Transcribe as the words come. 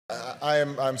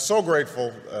I'm so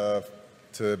grateful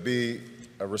to be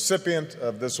a recipient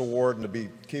of this award and to be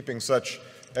keeping such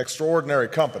extraordinary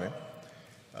company.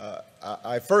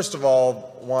 I first of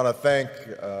all want to thank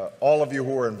all of you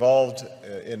who are involved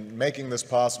in making this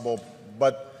possible,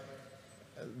 but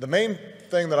the main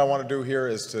thing that I want to do here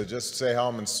is to just say how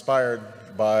I'm inspired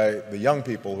by the young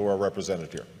people who are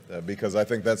represented here, because I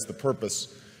think that's the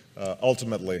purpose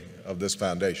ultimately of this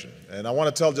foundation. And I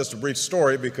want to tell just a brief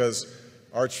story because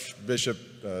Archbishop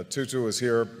Tutu is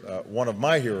here, one of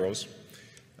my heroes,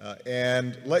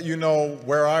 and let you know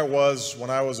where I was when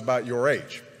I was about your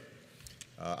age.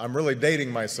 I'm really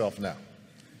dating myself now,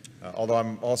 although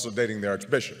I'm also dating the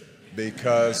Archbishop,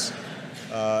 because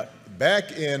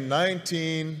back in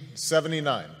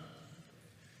 1979,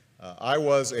 I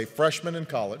was a freshman in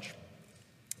college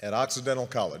at Occidental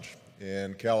College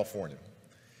in California.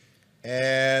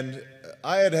 And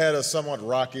I had had a somewhat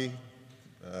rocky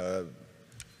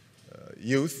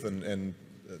youth and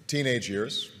teenage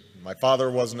years. My father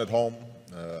wasn't at home.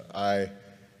 I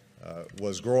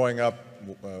was growing up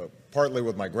partly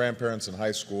with my grandparents in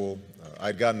high school.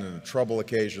 I'd gotten into trouble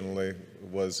occasionally,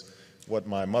 was what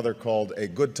my mother called a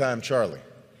good time Charlie,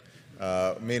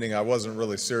 meaning I wasn't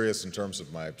really serious in terms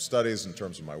of my studies, in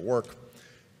terms of my work.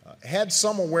 Had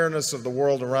some awareness of the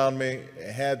world around me,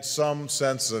 had some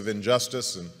sense of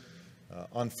injustice and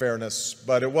unfairness,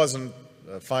 but it wasn't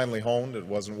finely honed, it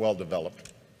wasn't well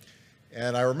developed.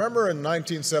 And I remember in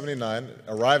 1979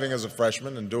 arriving as a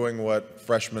freshman and doing what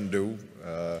freshmen do,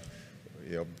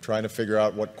 trying to figure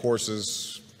out what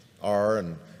courses are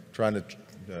and trying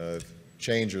to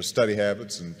change your study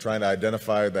habits and trying to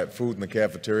identify that food in the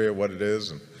cafeteria, what it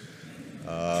is.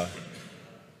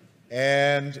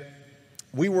 And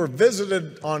we were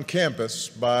visited on campus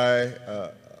by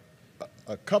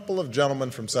a couple of gentlemen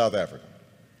from South Africa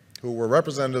who were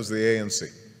representatives of the ANC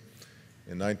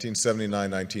in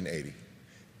 1979, 1980.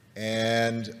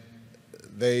 And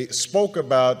they spoke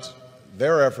about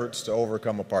their efforts to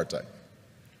overcome apartheid.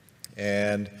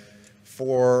 And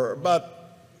for about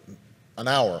an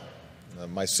hour,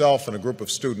 myself and a group of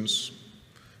students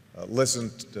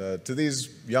listened to these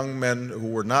young men who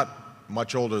were not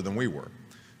much older than we were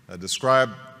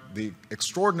describe the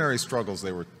extraordinary struggles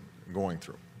they were going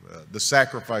through, the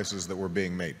sacrifices that were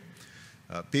being made,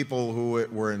 people who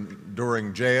were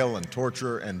enduring jail and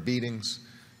torture and beatings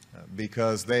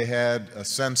because they had a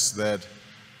sense that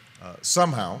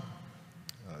somehow,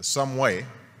 some way,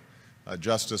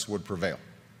 justice would prevail.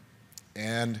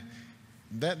 And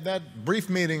that brief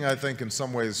meeting, I think, in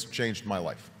some ways changed my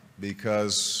life,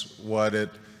 because what it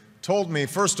told me,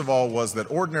 first of all, was that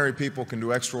ordinary people can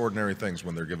do extraordinary things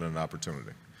when they're given an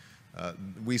opportunity.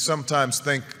 We sometimes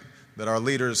think that our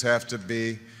leaders have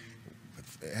to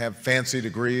have fancy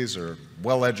degrees or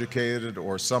well-educated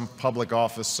or some public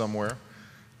office somewhere.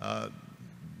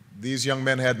 These young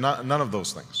men had none of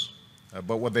those things.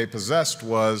 But what they possessed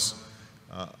was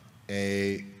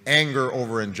an anger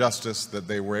over injustice that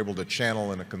they were able to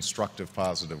channel in a constructive,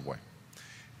 positive way.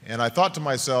 And I thought to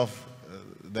myself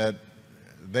that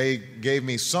they gave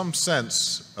me some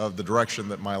sense of the direction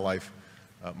that my life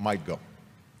might go.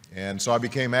 And so I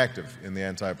became active in the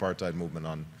anti-apartheid movement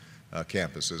on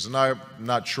campuses. And I'm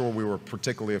not sure we were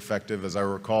particularly effective. As I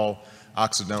recall,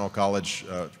 Occidental College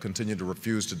continued to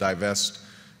refuse to divest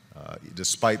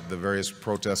despite the various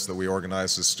protests that we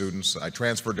organized as students. I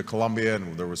transferred to Columbia,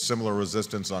 and there was similar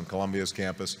resistance on Columbia's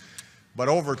campus. But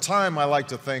over time, I like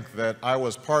to think that I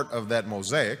was part of that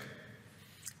mosaic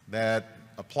that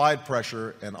applied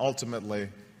pressure and ultimately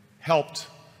helped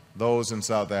those in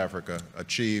South Africa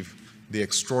achieve the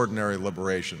extraordinary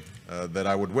liberation that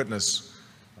I would witness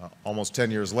almost 10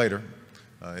 years later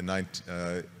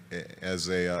as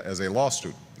a law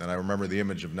student. And I remember the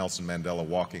image of Nelson Mandela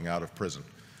walking out of prison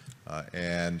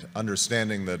and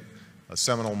understanding that a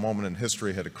seminal moment in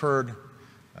history had occurred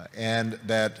and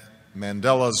that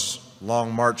Mandela's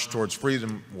long march towards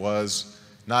freedom was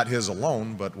not his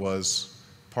alone, but was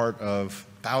part of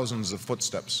thousands of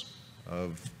footsteps,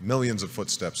 of millions of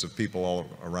footsteps of people all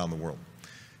around the world.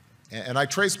 And I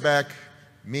trace back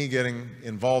me getting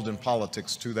involved in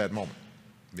politics to that moment,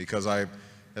 because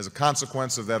as a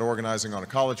consequence of that organizing on a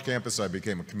college campus, I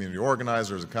became a community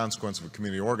organizer. As a consequence of a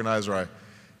community organizer,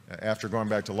 after going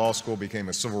back to law school, became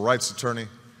a civil rights attorney.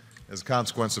 As a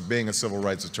consequence of being a civil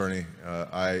rights attorney,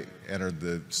 I entered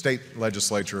the state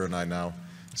legislature, and I now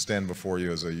stand before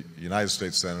you as a United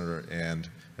States Senator and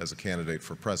as a candidate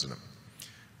for president.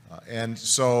 And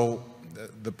so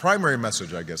the primary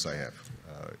message I guess I have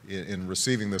in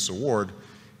receiving this award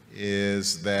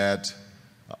is that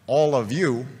all of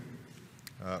you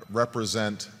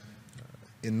represent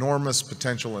enormous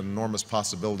potential and enormous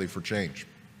possibility for change,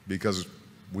 because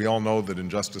we all know that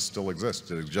injustice still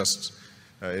exists.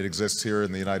 It exists here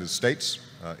in the United States,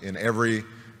 in every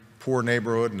poor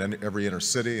neighborhood, and in every inner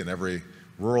city, and every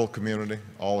rural community,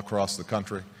 all across the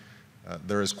country.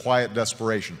 There is quiet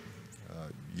desperation.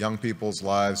 Young people's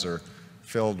lives are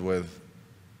filled with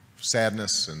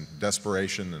sadness and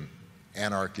desperation and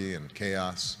anarchy and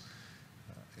chaos.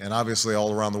 And obviously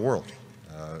all around the world,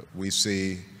 we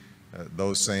see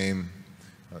those same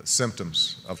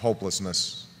symptoms of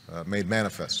hopelessness made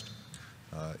manifest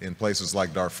in places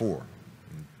like Darfur,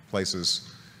 in places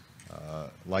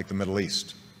like the Middle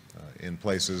East, in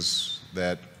places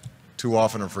that too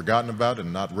often are forgotten about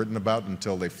and not written about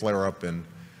until they flare up in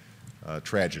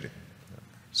tragedy.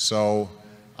 So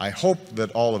I hope that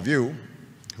all of you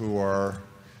who are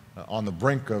on the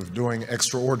brink of doing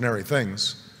extraordinary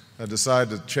things decide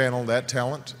to channel that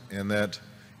talent and that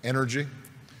energy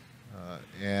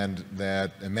and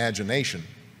that imagination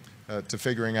to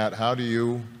figuring out how do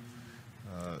you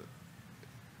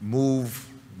move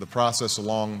the process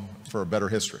along for a better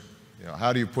history. You know,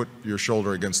 how do you put your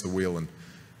shoulder against the wheel and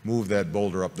move that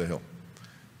boulder up the hill?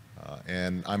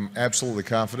 And I'm absolutely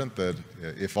confident that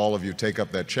if all of you take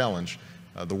up that challenge,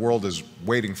 the world is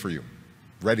waiting for you,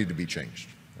 ready to be changed.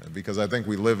 Because I think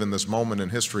we live in this moment in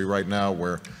history right now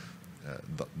where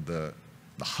the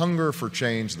hunger for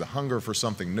change, the hunger for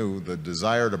something new, the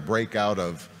desire to break out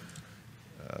of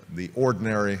the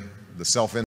ordinary, the self